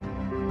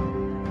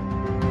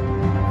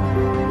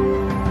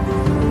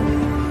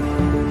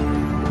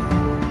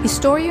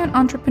Historian,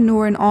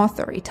 entrepreneur, and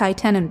author Itai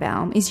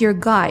Tenenbaum is your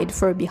guide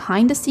for a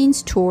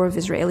behind-the-scenes tour of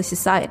Israeli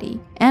society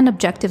and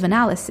objective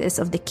analysis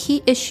of the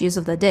key issues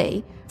of the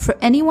day for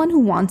anyone who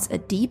wants a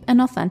deep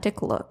and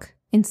authentic look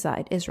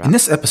inside Israel. In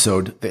this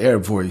episode, The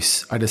Arab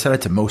Voice, I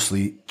decided to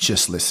mostly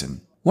just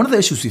listen. One of the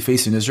issues we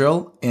face in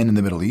Israel and in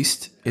the Middle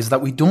East is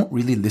that we don't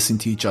really listen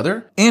to each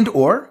other and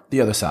or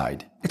the other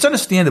side. It's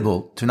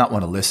understandable to not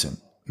want to listen,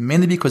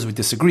 mainly because we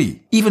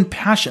disagree, even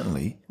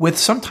passionately, with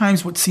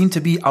sometimes what seem to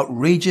be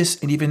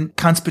outrageous and even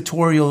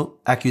conspiratorial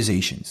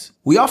accusations.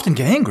 We often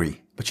get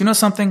angry, but you know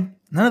something?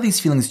 None of these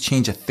feelings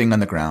change a thing on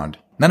the ground.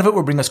 None of it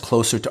will bring us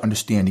closer to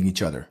understanding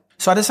each other.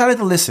 So I decided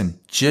to listen,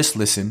 just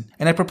listen,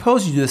 and I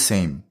propose you do the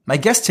same. My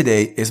guest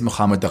today is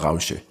Mohammad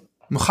Darawshe.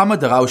 Mohammad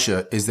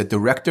Darawshe is the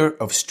Director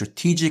of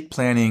Strategic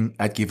Planning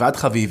at Givat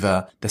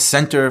Haviva, the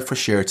Center for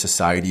Shared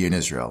Society in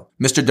Israel.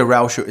 Mr.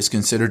 Darawshe is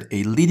considered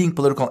a leading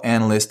political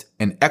analyst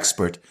and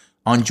expert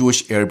on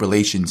Jewish-Arab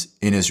relations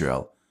in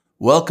Israel.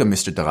 Welcome,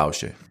 Mr.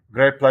 Darawshe.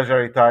 Great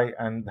pleasure, Itai,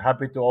 and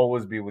happy to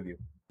always be with you.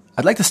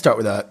 I'd like to start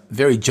with a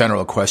very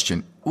general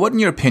question. What, in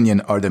your opinion,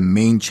 are the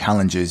main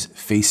challenges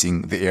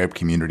facing the Arab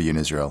community in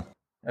Israel?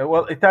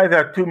 Well, Itai,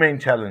 there are two main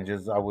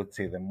challenges, I would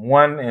say them.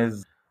 One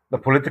is the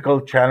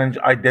political challenge,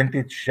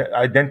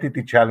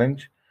 identity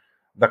challenge.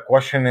 The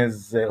question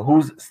is,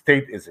 whose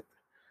state is it?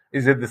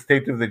 Is it the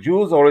state of the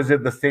Jews or is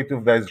it the state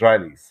of the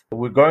Israelis?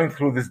 We're going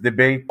through this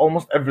debate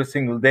almost every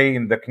single day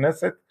in the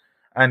Knesset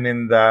and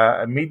in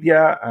the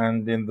media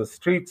and in the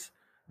streets.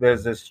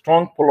 There's a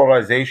strong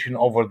polarization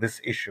over this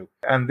issue.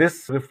 And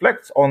this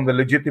reflects on the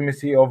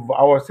legitimacy of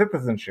our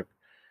citizenship.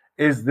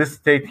 Is this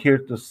state here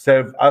to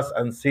serve us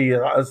and see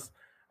us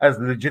as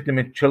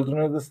legitimate children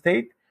of the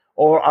state?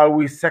 Or are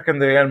we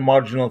secondary and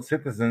marginal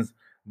citizens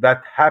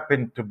that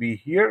happen to be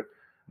here,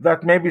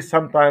 that maybe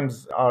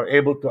sometimes are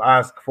able to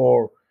ask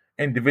for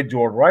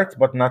individual rights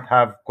but not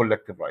have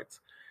collective rights?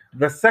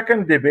 The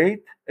second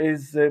debate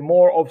is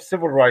more of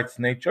civil rights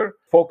nature,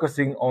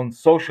 focusing on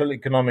social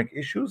economic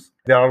issues.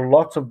 There are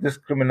lots of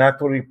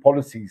discriminatory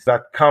policies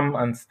that come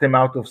and stem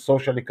out of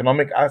social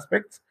economic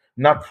aspects,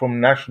 not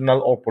from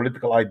national or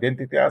political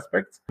identity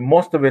aspects.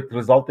 Most of it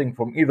resulting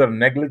from either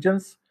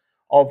negligence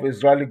of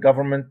Israeli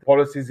government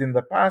policies in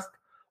the past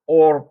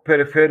or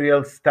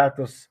peripheral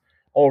status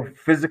or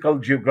physical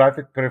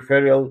geographic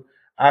peripheral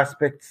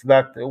aspects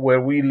that where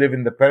we live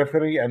in the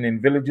periphery and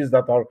in villages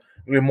that are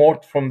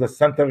remote from the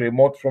center,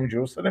 remote from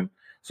Jerusalem.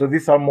 So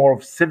these are more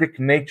of civic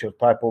nature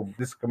type of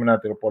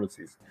discriminatory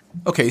policies.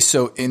 Okay,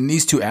 so in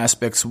these two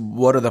aspects,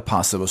 what are the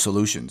possible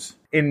solutions?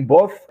 In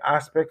both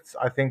aspects,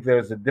 I think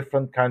there's a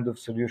different kind of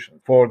solution.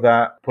 For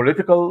the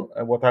political,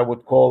 what I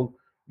would call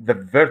the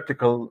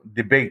vertical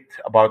debate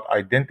about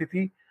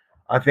identity,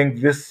 I think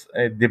this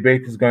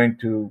debate is going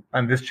to,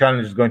 and this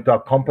challenge is going to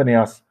accompany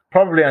us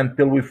probably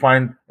until we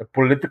find a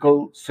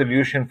political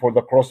solution for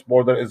the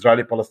cross-border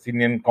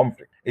Israeli-Palestinian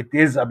conflict. It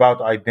is about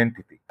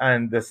identity.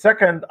 And the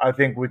second, I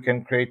think we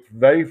can create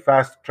very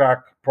fast-track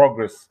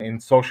progress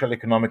in social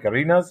economic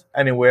arenas,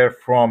 anywhere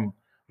from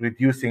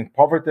reducing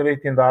poverty rate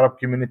in the Arab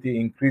community,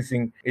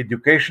 increasing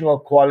educational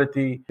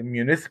quality,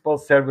 municipal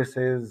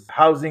services,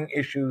 housing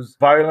issues,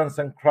 violence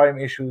and crime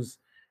issues.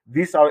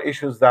 These are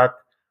issues that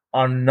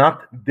are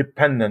not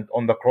dependent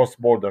on the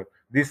cross-border.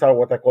 These are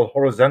what I call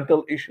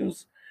horizontal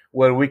issues,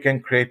 where we can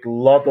create a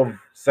lot of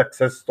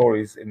success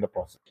stories in the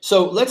process.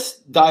 So let's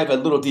dive a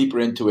little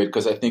deeper into it,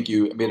 because I think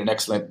you made an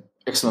excellent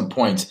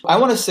point. I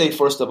want to say,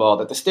 first of all,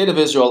 that the State of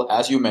Israel,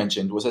 as you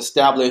mentioned, was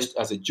established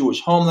as a Jewish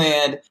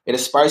homeland. It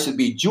aspires to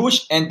be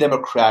Jewish and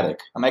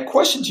democratic. And my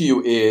question to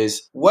you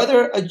is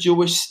whether a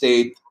Jewish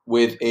state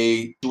with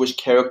a Jewish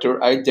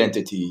character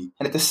identity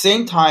and at the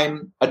same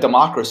time a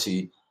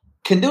democracy,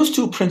 can those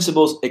two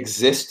principles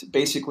exist,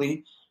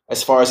 basically,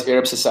 as far as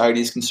Arab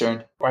society is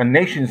concerned? And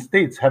nation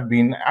states have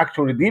been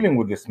actually dealing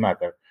with this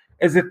matter.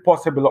 Is it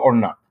possible or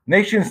not?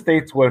 Nation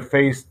states were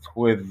faced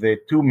with the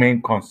two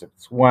main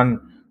concepts.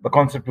 One, the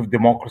concept of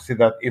democracy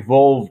that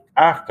evolved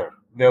after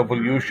the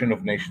evolution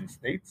of nation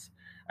states,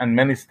 and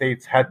many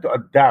states had to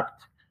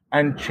adapt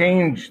and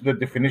change the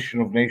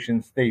definition of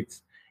nation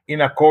states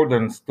in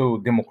accordance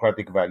to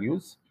democratic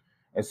values.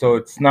 And so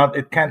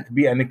it can't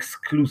be an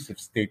exclusive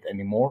state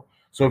anymore.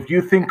 So if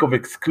you think of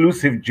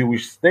exclusive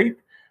Jewish state,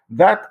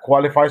 that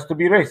qualifies to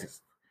be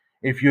racist.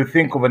 If you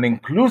think of an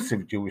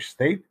inclusive Jewish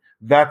state,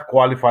 that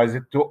qualifies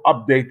it to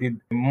updated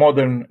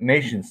modern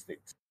nation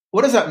states.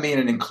 What does that mean,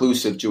 an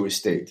inclusive Jewish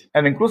state?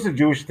 An inclusive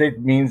Jewish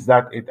state means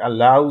that it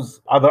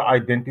allows other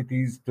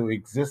identities to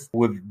exist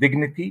with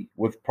dignity,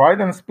 with pride,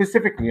 and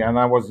specifically, and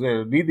I was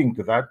leading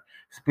to that,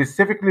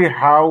 specifically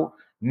how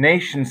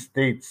nation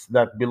states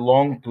that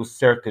belong to a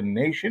certain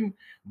nation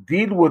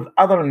deal with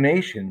other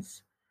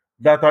nations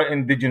that are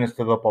indigenous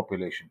to the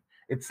population.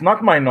 It's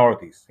not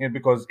minorities,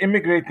 because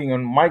immigrating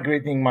and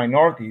migrating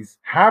minorities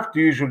have to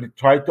usually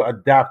try to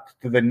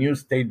adapt to the new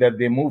state that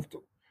they move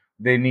to.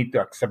 They need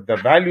to accept the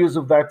values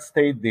of that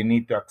state. They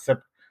need to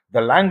accept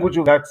the language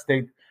of that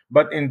state.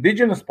 But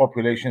indigenous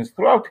populations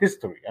throughout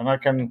history, and I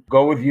can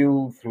go with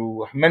you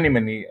through many,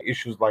 many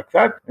issues like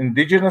that,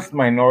 indigenous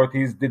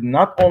minorities did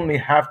not only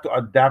have to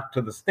adapt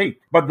to the state,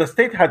 but the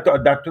state had to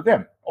adapt to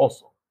them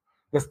also.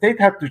 The state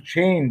had to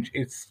change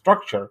its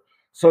structure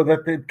so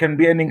that it can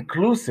be an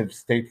inclusive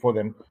state for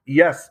them.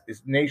 Yes, a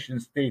nation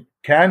state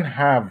can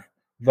have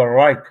the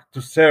right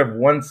to serve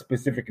one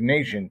specific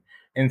nation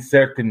in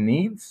certain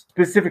needs,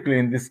 specifically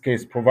in this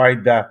case,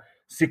 provide the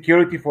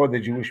security for the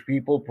Jewish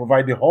people,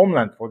 provide the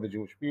homeland for the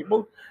Jewish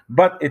people,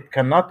 but it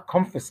cannot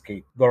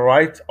confiscate the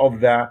rights of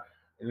the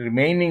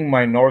remaining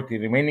minority,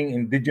 remaining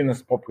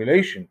indigenous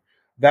population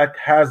that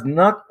has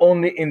not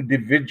only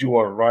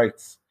individual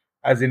rights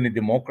as in a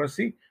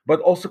democracy, but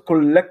also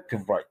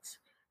collective rights.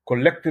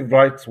 Collective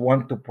rights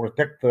want to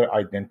protect their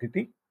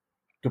identity,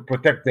 to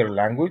protect their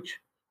language,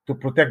 to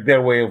protect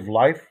their way of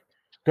life,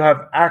 to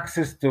have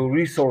access to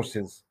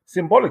resources,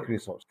 symbolic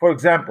resources. For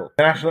example,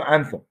 the national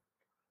anthem.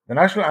 The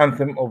national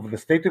anthem of the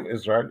State of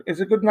Israel is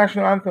a good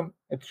national anthem.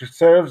 It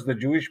serves the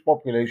Jewish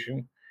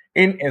population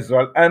in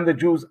Israel and the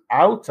Jews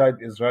outside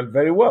Israel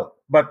very well.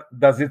 But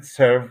does it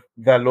serve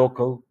the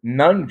local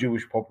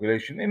non-Jewish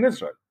population in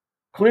Israel?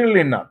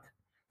 Clearly not.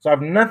 So I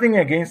have nothing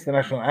against the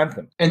national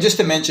anthem. And just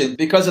to mention,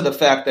 because of the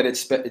fact that it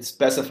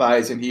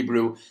specifies in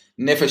Hebrew,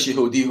 Nefesh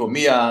Yehudi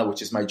Homia,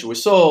 which is my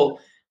Jewish soul,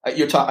 I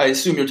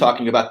assume you're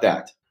talking about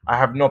that. I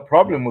have no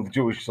problem with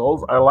Jewish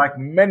souls. I like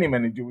many,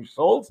 many Jewish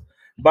souls,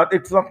 but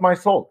it's not my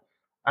soul.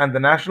 And the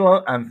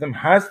national anthem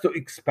has to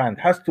expand,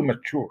 has to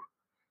mature,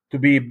 to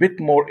be a bit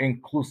more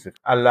inclusive,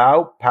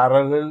 allow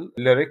parallel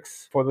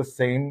lyrics for the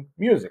same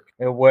music.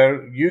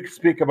 Where you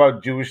speak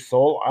about Jewish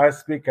soul, I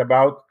speak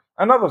about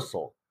another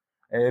soul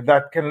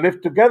that can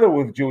live together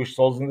with Jewish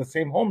souls in the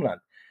same homeland.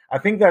 I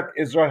think that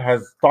Israel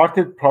has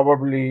started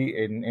probably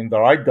in the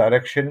right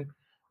direction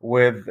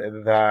with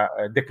the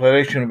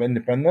Declaration of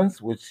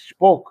Independence, which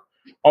spoke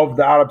of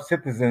the Arab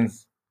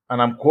citizens,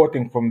 and I'm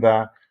quoting from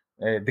the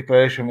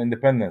Declaration of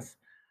Independence,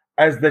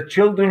 as the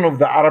children of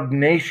the Arab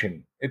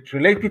nation. It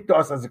related to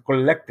us as a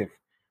collective,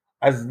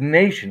 as a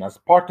nation, as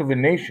part of a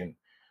nation.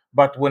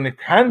 But when it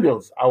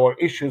handles our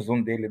issues on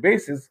a daily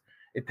basis,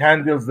 it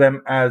handles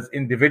them as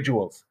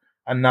individuals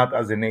and not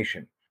as a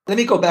nation. Let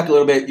me go back a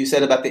little bit. You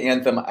said about the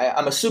anthem.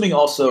 I'm assuming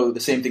also the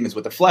same thing is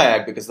with the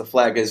flag, because the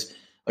flag is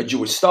a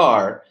Jewish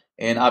star,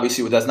 and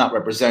obviously it does not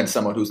represent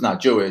someone who's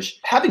not Jewish.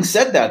 Having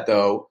said that,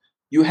 though,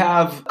 you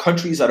have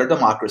countries that are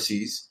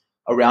democracies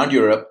around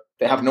Europe.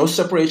 They have no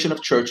separation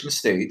of church and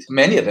state,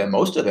 many of them,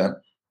 most of them,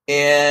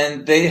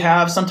 and they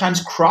have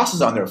sometimes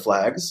crosses on their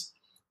flags.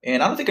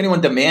 And I don't think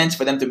anyone demands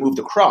for them to move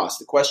the cross.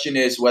 The question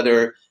is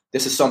whether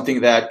this is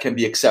something that can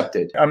be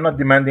accepted. I'm not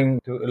demanding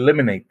to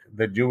eliminate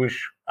the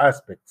Jewish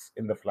aspects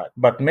in the flag,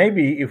 but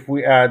maybe if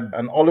we add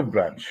an olive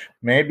branch,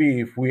 maybe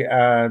if we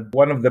add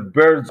one of the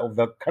birds of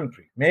the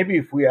country, maybe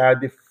if we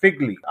add a fig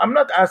leaf. I'm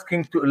not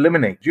asking to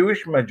eliminate.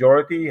 Jewish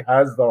majority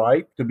has the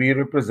right to be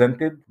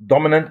represented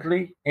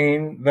dominantly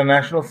in the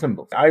national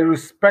symbols. I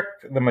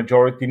respect the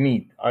majority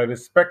need. I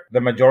respect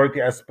the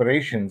majority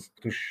aspirations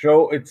to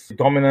show its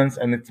dominance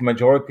and its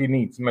majority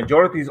needs.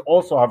 Majorities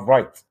also have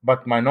rights,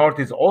 but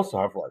minorities also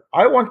have rights.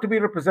 I want to be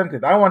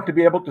represented. I want to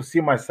be able to see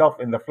myself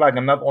in the flag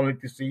and not only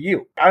to see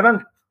you. I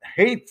don't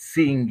hate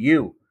seeing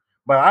you,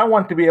 but I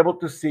want to be able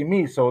to see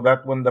me so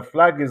that when the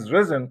flag is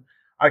risen,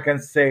 I can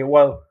say,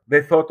 well,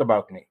 they thought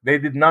about me. They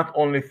did not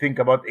only think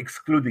about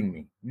excluding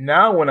me.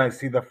 Now, when I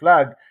see the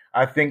flag,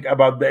 I think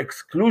about the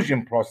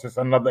exclusion process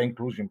and not the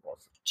inclusion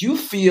process. Do you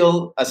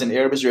feel, as an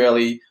Arab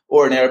Israeli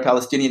or an Arab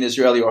Palestinian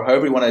Israeli, or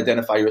however you want to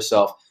identify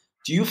yourself,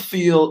 do you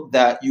feel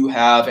that you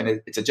have, and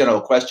it's a general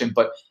question,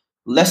 but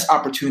less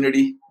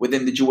opportunity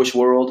within the Jewish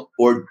world,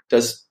 or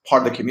does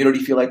part of the community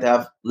feel like they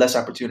have less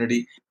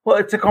opportunity? Well,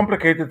 it's a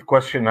complicated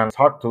question and it's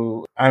hard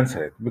to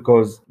answer it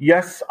because,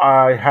 yes,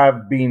 I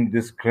have been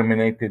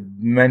discriminated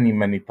many,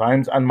 many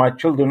times, and my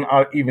children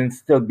are even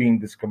still being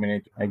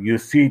discriminated. And you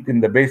see it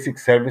in the basic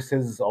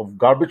services of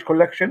garbage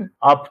collection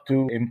up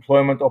to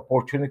employment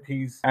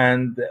opportunities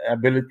and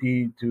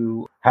ability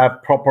to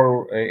have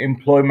proper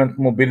employment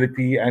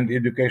mobility and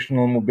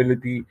educational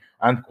mobility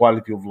and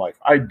quality of life.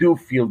 I do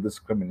feel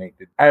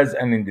discriminated as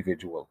an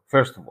individual,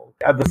 first of all.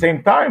 At the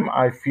same time,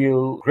 I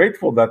feel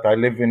grateful that I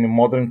live in a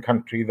modern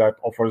country that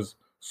offers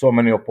so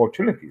many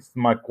opportunities.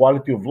 My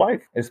quality of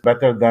life is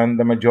better than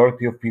the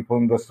majority of people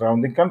in the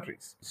surrounding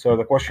countries. So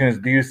the question is,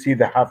 do you see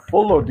the half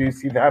full or do you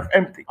see the half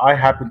empty? I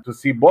happen to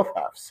see both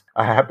halves.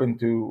 I happen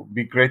to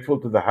be grateful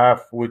to the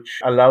half which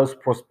allows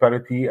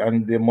prosperity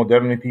and the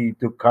modernity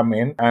to come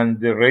in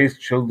and raise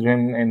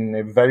children in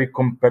a very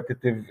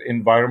competitive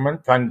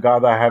environment. Thank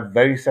God I have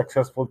very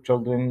successful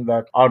children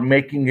that are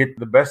making it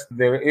the best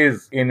there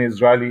is in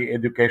Israeli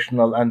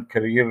educational and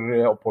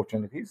career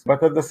opportunities.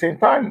 But at the same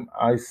time,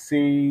 I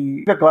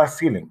see the glass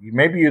ceiling.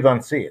 Maybe you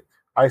don't see it.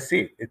 I see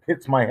it. It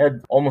hits my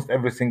head almost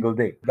every single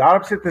day. The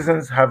Arab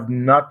citizens have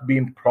not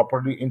been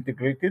properly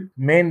integrated,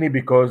 mainly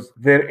because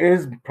there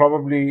is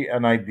probably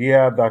an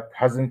idea that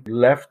hasn't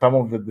left some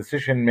of the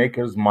decision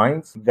makers'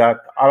 minds that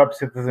Arab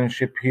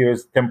citizenship here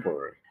is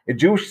temporary. A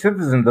Jewish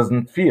citizen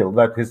doesn't feel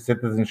that his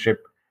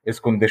citizenship is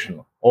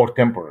conditional or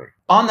temporary.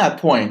 On that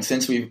point,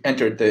 since we've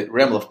entered the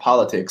realm of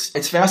politics,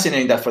 it's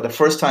fascinating that for the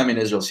first time in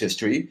Israel's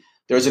history,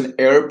 there's an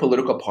Arab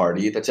political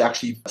party that's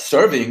actually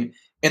serving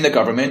in the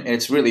government. And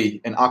it's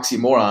really an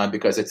oxymoron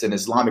because it's an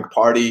Islamic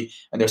party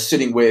and they're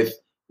sitting with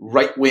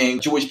right-wing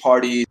Jewish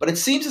parties. But it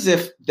seems as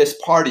if this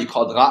party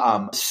called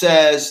Ra'am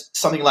says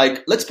something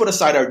like, let's put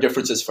aside our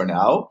differences for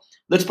now.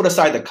 Let's put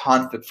aside the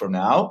conflict for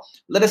now.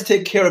 Let us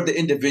take care of the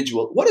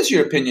individual. What is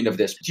your opinion of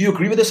this? Do you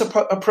agree with this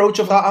approach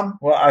of Ra'am?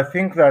 Well, I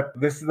think that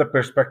this is the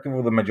perspective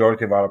of the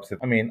majority of Arab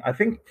citizens. I mean, I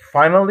think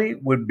finally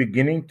we're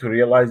beginning to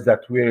realize that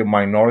we're a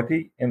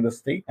minority in the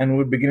state and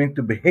we're beginning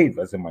to behave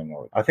as a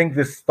minority. I think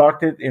this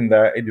started in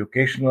the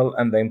educational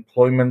and the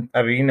employment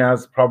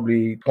arenas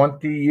probably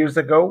 20 years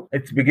ago.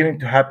 It's beginning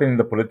to happen in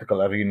the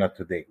political arena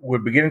today. We're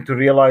beginning to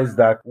realize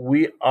that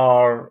we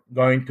are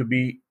going to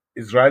be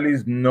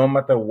Israelis, no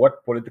matter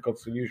what political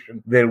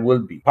solution there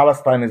will be.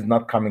 Palestine is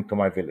not coming to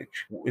my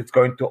village. It's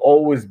going to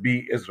always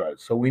be Israel.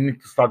 So we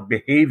need to start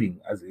behaving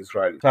as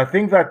Israelis. So I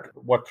think that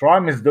what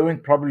Ra'am is doing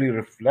probably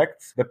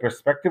reflects the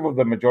perspective of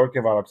the majority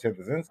of Arab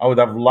citizens. I would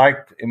have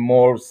liked a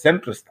more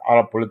centrist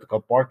Arab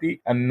political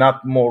party and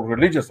not more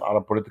religious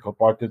Arab political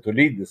party to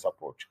lead this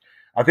approach.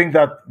 I think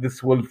that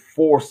this will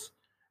force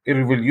a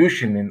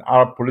revolution in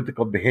Arab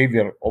political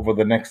behavior over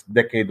the next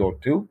decade or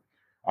two.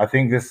 I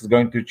think this is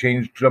going to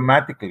change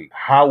dramatically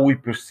how we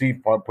perceive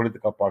our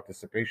political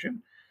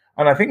participation.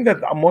 And I think that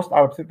most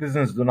Arab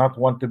citizens do not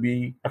want to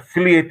be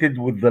affiliated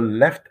with the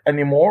left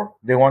anymore.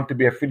 They want to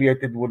be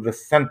affiliated with the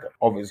center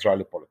of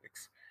Israeli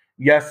politics.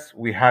 Yes,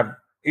 we have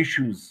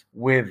issues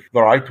with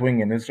the right wing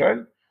in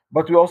Israel,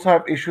 but we also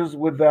have issues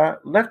with the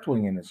left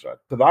wing in Israel.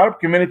 So the Arab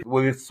community,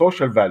 with its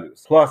social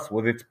values, plus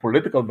with its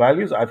political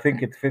values, I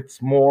think it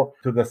fits more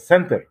to the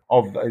center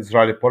of the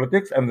Israeli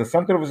politics. And the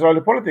center of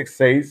Israeli politics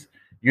says,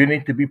 you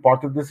need to be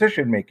part of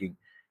decision making.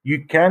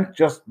 You can't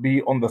just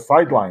be on the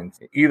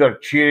sidelines, either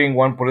cheering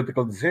one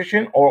political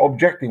decision or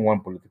objecting one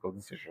political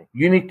decision.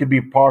 You need to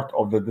be part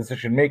of the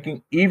decision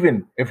making,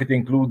 even if it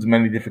includes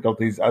many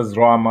difficulties, as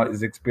Ra'am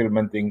is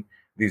experimenting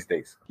these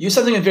days. You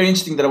said something very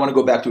interesting that I want to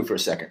go back to for a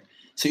second.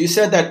 So you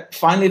said that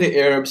finally the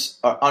Arabs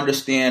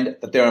understand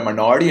that they're a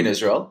minority in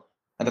Israel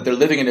and that they're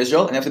living in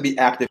Israel and have to be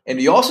active. And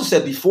you also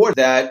said before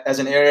that as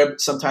an Arab,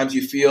 sometimes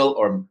you feel,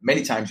 or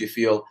many times you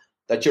feel,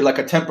 that you're like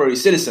a temporary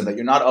citizen, that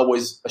you're not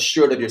always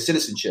assured of your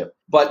citizenship.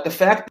 But the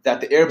fact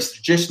that the Arabs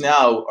just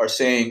now are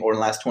saying, or in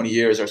the last 20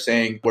 years are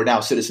saying, we're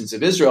now citizens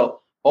of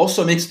Israel,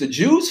 also makes the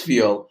Jews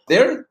feel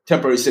they're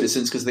temporary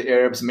citizens because the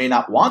Arabs may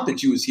not want the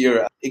Jews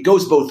here. It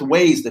goes both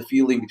ways, the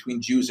feeling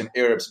between Jews and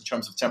Arabs in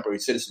terms of temporary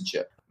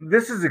citizenship.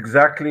 This is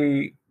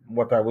exactly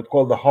what I would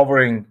call the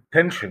hovering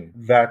tension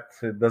that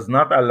does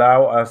not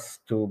allow us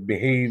to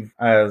behave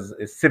as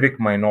a civic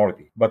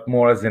minority, but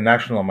more as a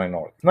national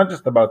minority. It's not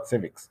just about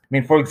civics. I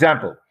mean, for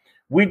example,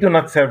 we do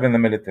not serve in the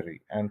military,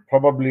 and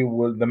probably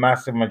the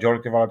massive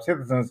majority of Arab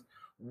citizens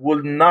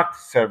will not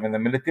serve in the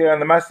military,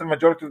 and the massive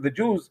majority of the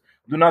Jews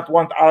do not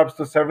want Arabs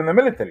to serve in the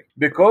military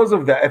because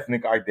of the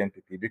ethnic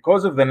identity,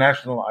 because of the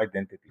national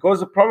identity,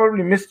 because of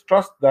probably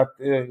mistrust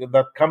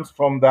that comes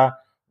from the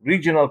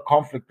regional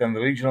conflict and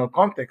the regional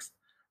context.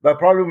 That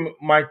probably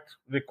might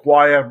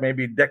require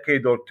maybe a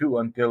decade or two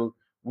until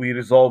we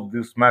resolve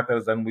these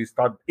matters and we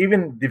start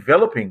even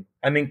developing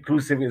an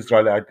inclusive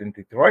Israeli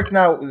identity. Right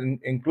now,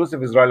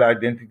 inclusive Israeli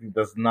identity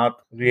does not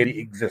really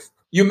exist.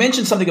 You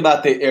mentioned something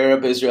about the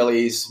Arab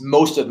Israelis,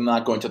 most of them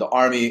not going to the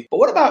army. But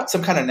what about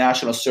some kind of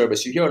national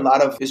service? You hear a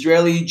lot of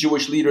Israeli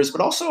Jewish leaders, but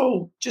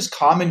also just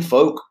common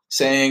folk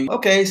saying,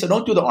 okay, so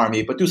don't do the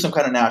army, but do some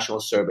kind of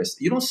national service.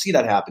 You don't see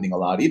that happening a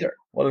lot either.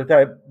 Well,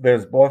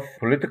 there's both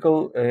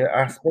political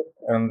aspect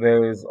and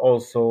there is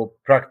also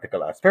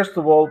practical aspect. First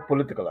of all,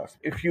 political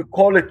aspect. If you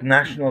call it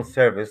national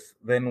service,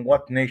 then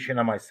what nation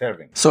am I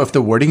serving? So if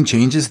the wording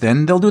changes,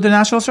 then they'll do the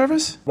national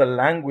service? The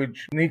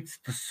language needs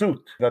to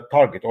suit the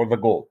target or the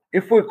goal.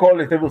 If we call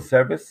it civil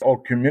service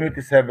or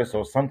community service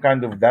or some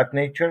kind of that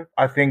nature,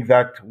 I think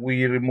that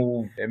we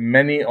remove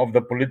many of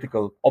the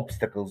political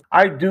obstacles.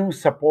 I do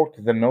support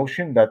the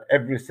notion that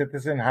every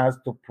citizen has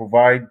to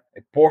provide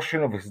a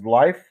portion of his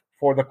life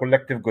for the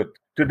collective good.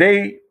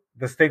 Today,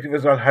 the State of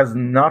Israel has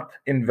not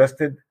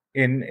invested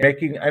in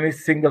making any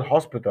single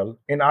hospital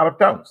in Arab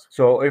towns.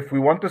 So if we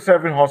want to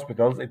serve in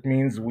hospitals, it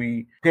means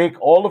we take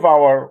all of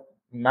our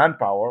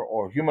manpower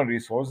or human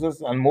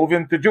resources and move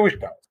into Jewish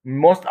towns.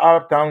 Most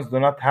Arab towns do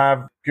not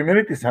have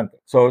community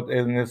centers. So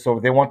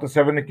if they want to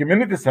serve in a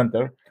community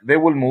center, they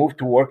will move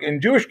to work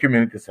in Jewish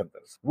community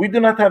centers. We do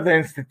not have the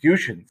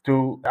institutions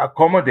to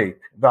accommodate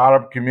the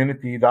Arab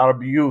community, the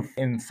Arab youth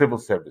in civil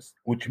service,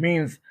 which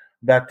means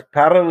that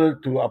parallel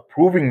to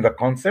approving the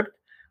concept,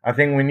 I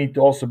think we need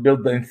to also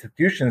build the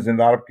institutions in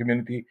the Arab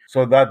community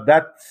so that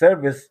that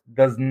service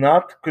does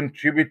not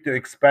contribute to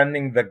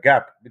expanding the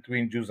gap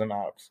between Jews and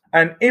Arabs.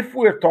 And if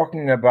we're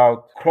talking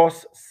about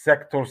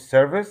cross-sector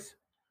service,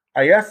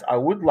 yes, I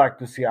would like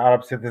to see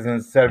Arab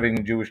citizens serving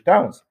in Jewish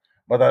towns,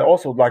 but I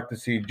also would like to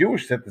see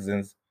Jewish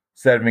citizens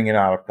serving in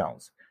Arab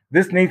towns.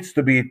 This needs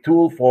to be a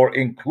tool for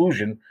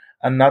inclusion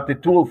and not a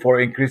tool for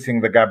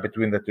increasing the gap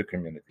between the two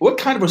communities. What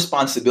kind of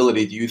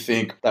responsibility do you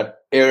think that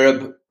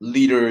Arab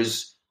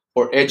leaders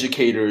or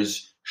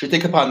educators should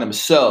take upon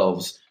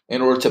themselves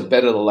in order to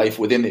better the life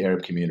within the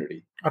Arab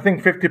community? I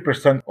think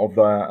 50% of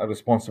the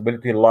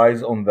responsibility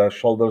lies on the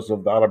shoulders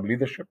of the Arab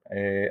leadership,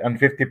 and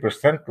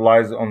 50%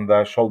 lies on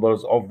the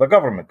shoulders of the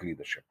government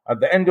leadership. At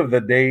the end of the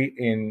day,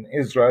 in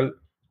Israel,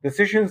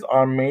 decisions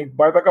are made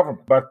by the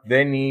government, but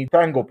they need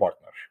tango partners.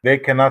 They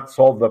cannot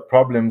solve the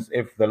problems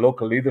if the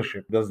local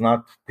leadership does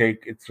not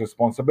take its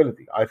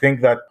responsibility. I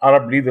think that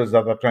Arab leaders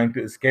that are trying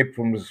to escape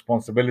from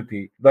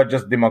responsibility, they're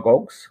just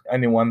demagogues.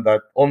 Anyone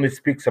that only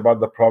speaks about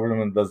the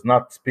problem and does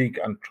not speak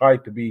and try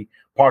to be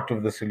part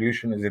of the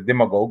solution is a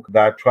demagogue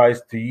that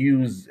tries to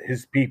use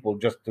his people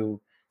just to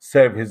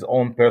serve his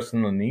own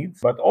personal needs,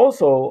 but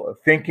also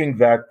thinking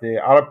that the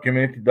Arab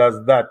community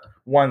does that.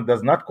 One,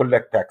 does not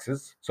collect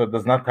taxes, so it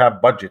does not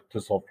have budget to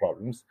solve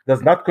problems,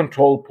 does not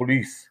control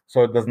police,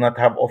 so it does not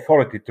have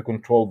authority to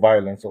control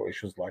violence or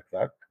issues like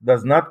that,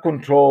 does not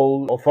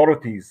control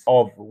authorities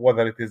of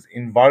whether it is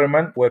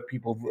environment where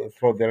people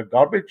throw their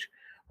garbage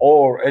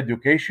or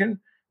education.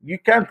 You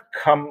can't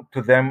come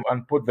to them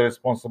and put the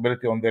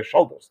responsibility on their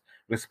shoulders.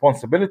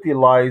 Responsibility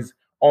lies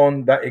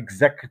on the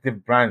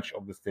executive branch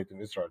of the state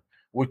of Israel,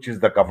 which is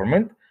the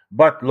government,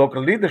 but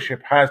local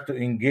leadership has to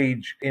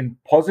engage in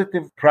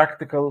positive,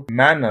 practical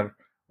manner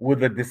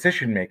with the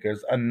decision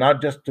makers and not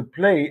just to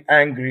play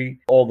angry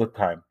all the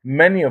time.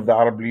 Many of the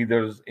Arab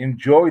leaders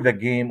enjoy the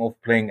game of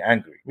playing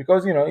angry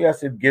because,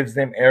 yes, it gives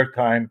them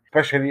airtime,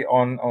 especially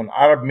on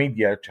Arab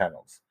media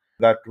channels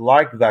that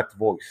like that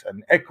voice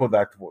and echo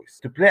that voice.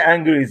 To play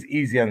angry is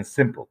easy and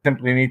simple.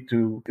 Simply need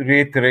to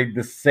reiterate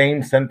the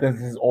same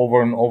sentences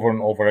over and over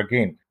and over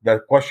again. The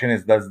question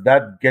is, does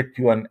that get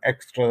you an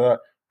extra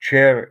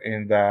chair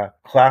in the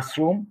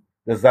classroom?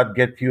 Does that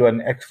get you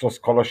an extra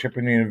scholarship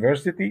in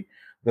university?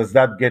 Does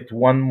that get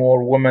one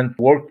more woman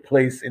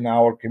workplace in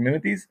our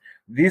communities?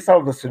 These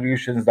are the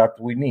solutions that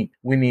we need.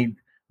 We need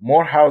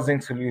more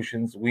housing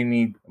solutions. We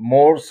need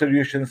more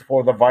solutions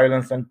for the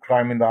violence and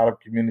crime in the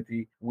Arab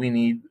community. We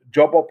need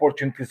job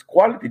opportunities,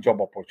 quality job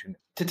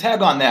opportunities. To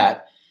tag on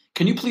that,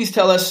 can you please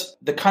tell us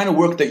the kind of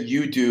work that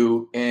you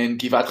do and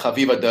Givat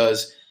Haviva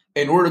does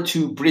in order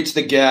to bridge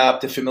the gap,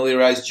 to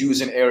familiarize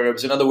Jews and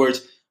Arabs? In other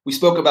words, we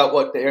spoke about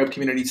what the Arab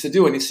community needs to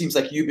do, and it seems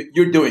like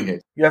you're doing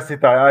it. Yes,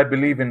 Itai, I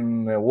believe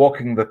in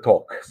walking the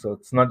talk. So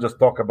it's not just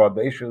talk about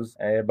the issues,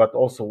 but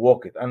also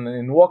walk it. And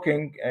in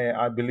walking,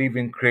 I believe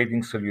in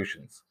creating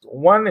solutions.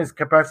 One is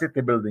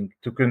capacity building,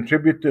 to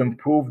contribute to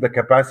improve the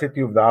capacity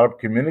of the Arab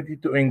community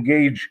to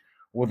engage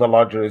with the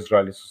larger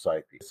Israeli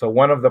society. So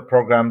one of the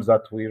programs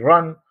that we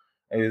run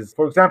is,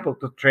 for example,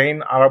 to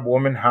train Arab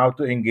women how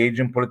to engage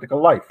in political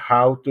life,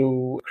 how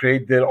to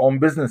create their own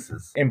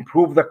businesses,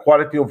 improve the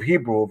quality of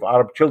Hebrew of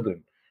Arab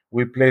children.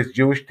 We place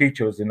Jewish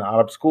teachers in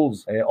Arab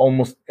schools.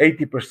 Almost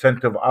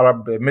 80% of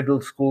Arab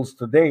middle schools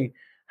today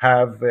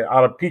have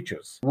Arab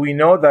teachers. We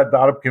know that the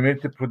Arab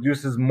community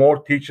produces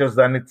more teachers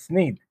than its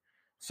need.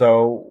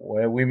 So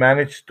we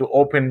managed to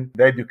open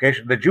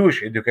the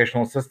Jewish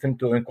educational system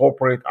to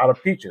incorporate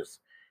Arab teachers,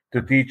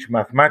 to teach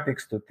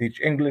mathematics, to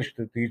teach English,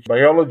 to teach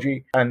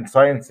biology and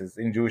sciences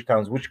in Jewish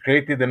towns, which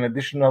created an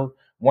additional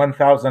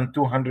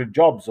 1,200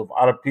 jobs of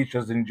Arab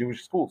teachers in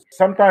Jewish schools.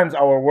 Sometimes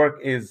our work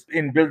is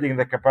in building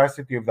the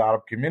capacity of the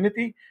Arab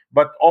community,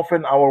 but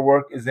often our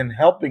work is in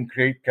helping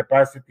create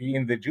capacity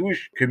in the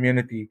Jewish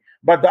community.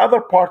 But the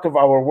other part of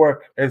our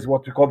work is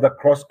what we call the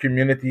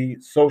cross-community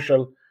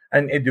social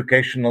and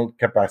educational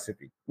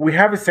capacity. We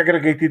have a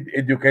segregated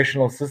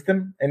educational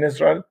system in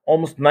Israel,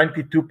 almost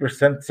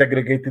 92%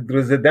 segregated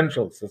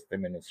residential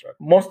system in Israel,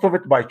 most of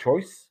it by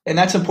choice. And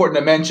that's important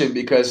to mention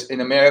because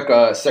in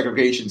America,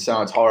 segregation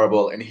sounds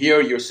horrible. And here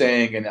you're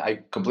saying, and I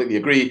completely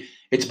agree,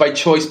 it's by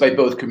choice by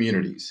both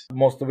communities.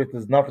 Most of it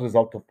is not a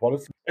result of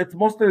policy. It's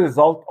mostly a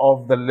result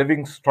of the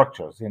living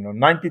structures.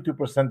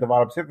 92% of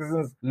Arab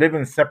citizens live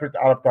in separate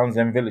Arab towns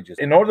and villages.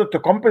 In order to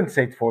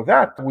compensate for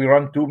that, we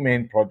run two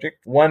main projects.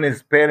 One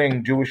is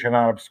pairing Jewish and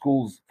Arab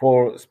schools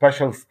for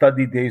special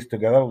study days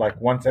together, like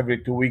once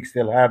every 2 weeks,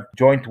 they'll have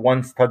joint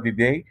one study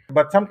day.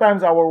 But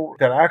sometimes our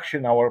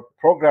interaction, our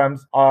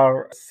programs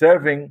are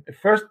serving a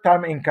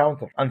first-time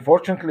encounter.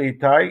 Unfortunately,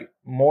 Itai,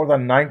 more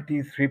than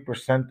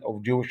 93%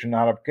 of Jewish and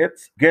Arab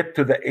kids get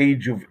to the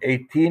age of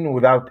 18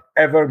 without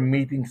ever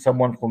meeting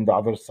someone from the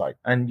other side.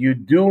 And you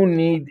do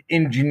need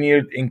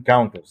engineered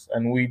encounters.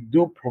 And we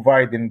do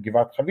provide in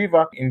Givat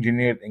Haviva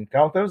engineered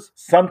encounters,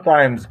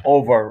 sometimes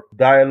over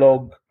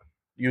dialogue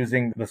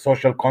using the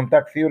social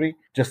contact theory.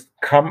 Just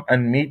come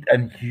and meet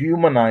and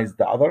humanize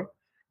the other,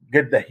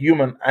 get the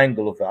human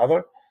angle of the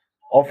other.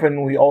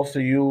 Often we also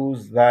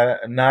use the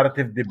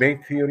narrative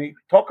debate theory.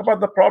 Talk about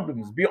the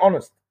problems, be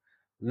honest.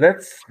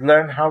 Let's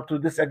learn how to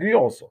disagree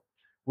also.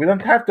 We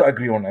don't have to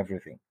agree on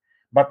everything,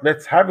 but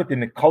let's have it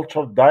in a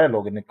cultural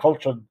dialogue, in a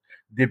cultural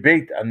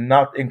debate, and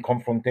not in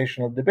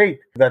confrontational debate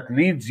that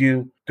leads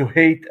you to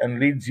hate and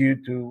leads you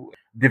to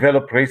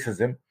develop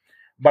racism.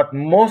 But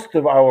most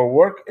of our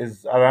work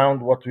is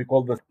around what we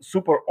call the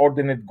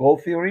superordinate goal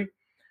theory,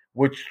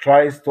 which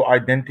tries to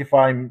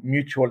identify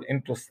mutual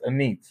interests and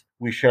needs.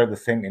 We share the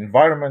same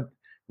environment,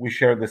 we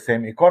share the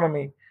same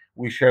economy,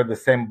 we share the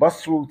same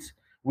bus routes,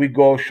 we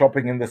go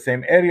shopping in the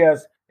same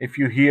areas. If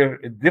you hear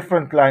a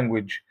different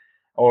language,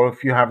 or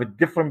if you have a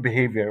different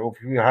behavior, or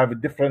if you have a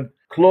different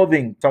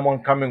clothing,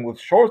 someone coming with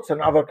shorts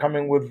and other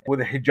coming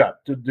with a hijab,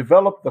 to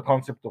develop the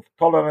concept of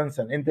tolerance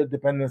and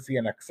interdependency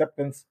and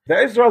acceptance.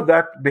 The Israel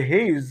that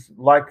behaves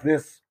like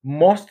this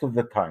most of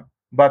the time,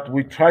 but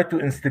we try to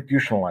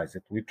institutionalize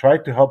it. We try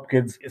to help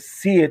kids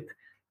see it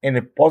in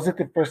a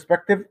positive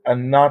perspective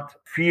and not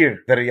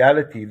fear the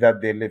reality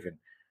that they live in.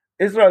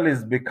 Israel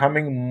is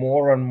becoming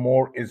more and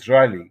more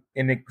Israeli,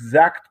 in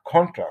exact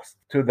contrast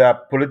to the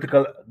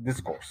political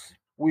discourse.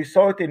 We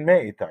saw it in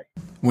May, Itai.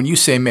 When you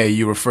say May,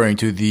 you're referring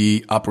to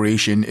the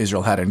operation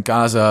Israel had in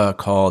Gaza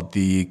called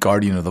the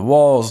Guardian of the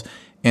Walls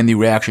and the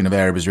reaction of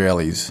Arab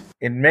Israelis.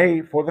 In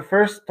May, for the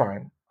first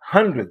time,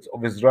 hundreds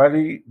of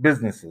Israeli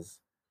businesses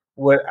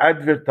were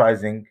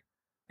advertising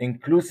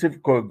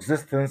inclusive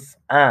coexistence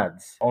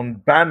ads on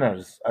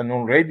banners and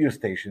on radio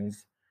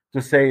stations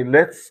to say,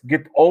 let's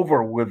get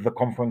over with the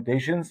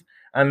confrontations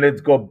and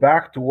let's go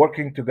back to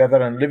working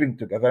together and living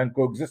together and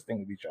coexisting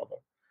with each other.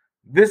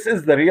 This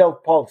is the real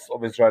pulse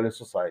of Israeli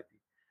society.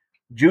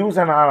 Jews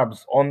and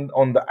Arabs,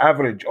 on the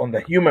average, on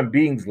the human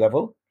beings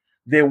level,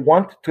 they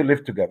want to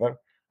live together,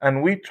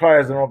 and we try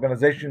as an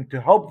organization to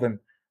help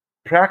them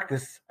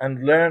practice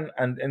and learn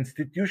and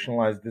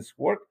institutionalize this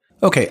work.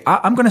 Okay,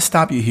 I'm going to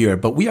stop you here,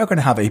 but we are going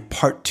to have a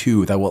part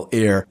 2 that will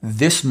air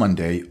this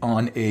Monday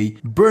on a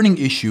burning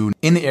issue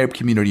in the Arab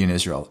community in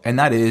Israel, and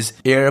that is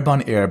Arab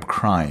on Arab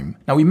crime.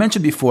 Now, we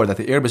mentioned before that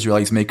the Arab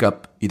Israelis make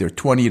up either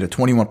 20 to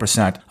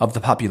 21% of the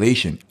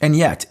population, and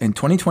yet in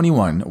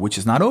 2021, which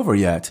is not over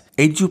yet,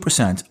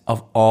 82%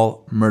 of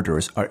all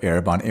murders are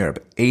Arab on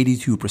Arab,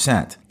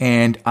 82%.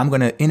 And I'm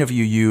going to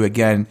interview you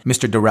again,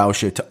 Mr.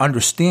 Darawshe, to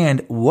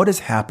understand what is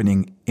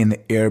happening in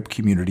the Arab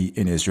community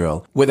in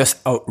Israel with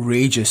this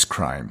outrageous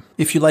crime.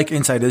 If you like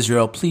Inside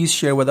Israel, please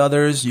share with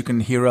others. You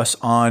can hear us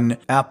on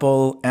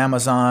Apple,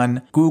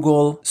 Amazon,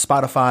 Google,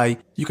 Spotify.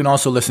 You can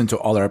also listen to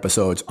all our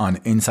episodes on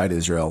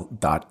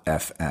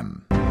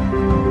InsideIsrael.fm.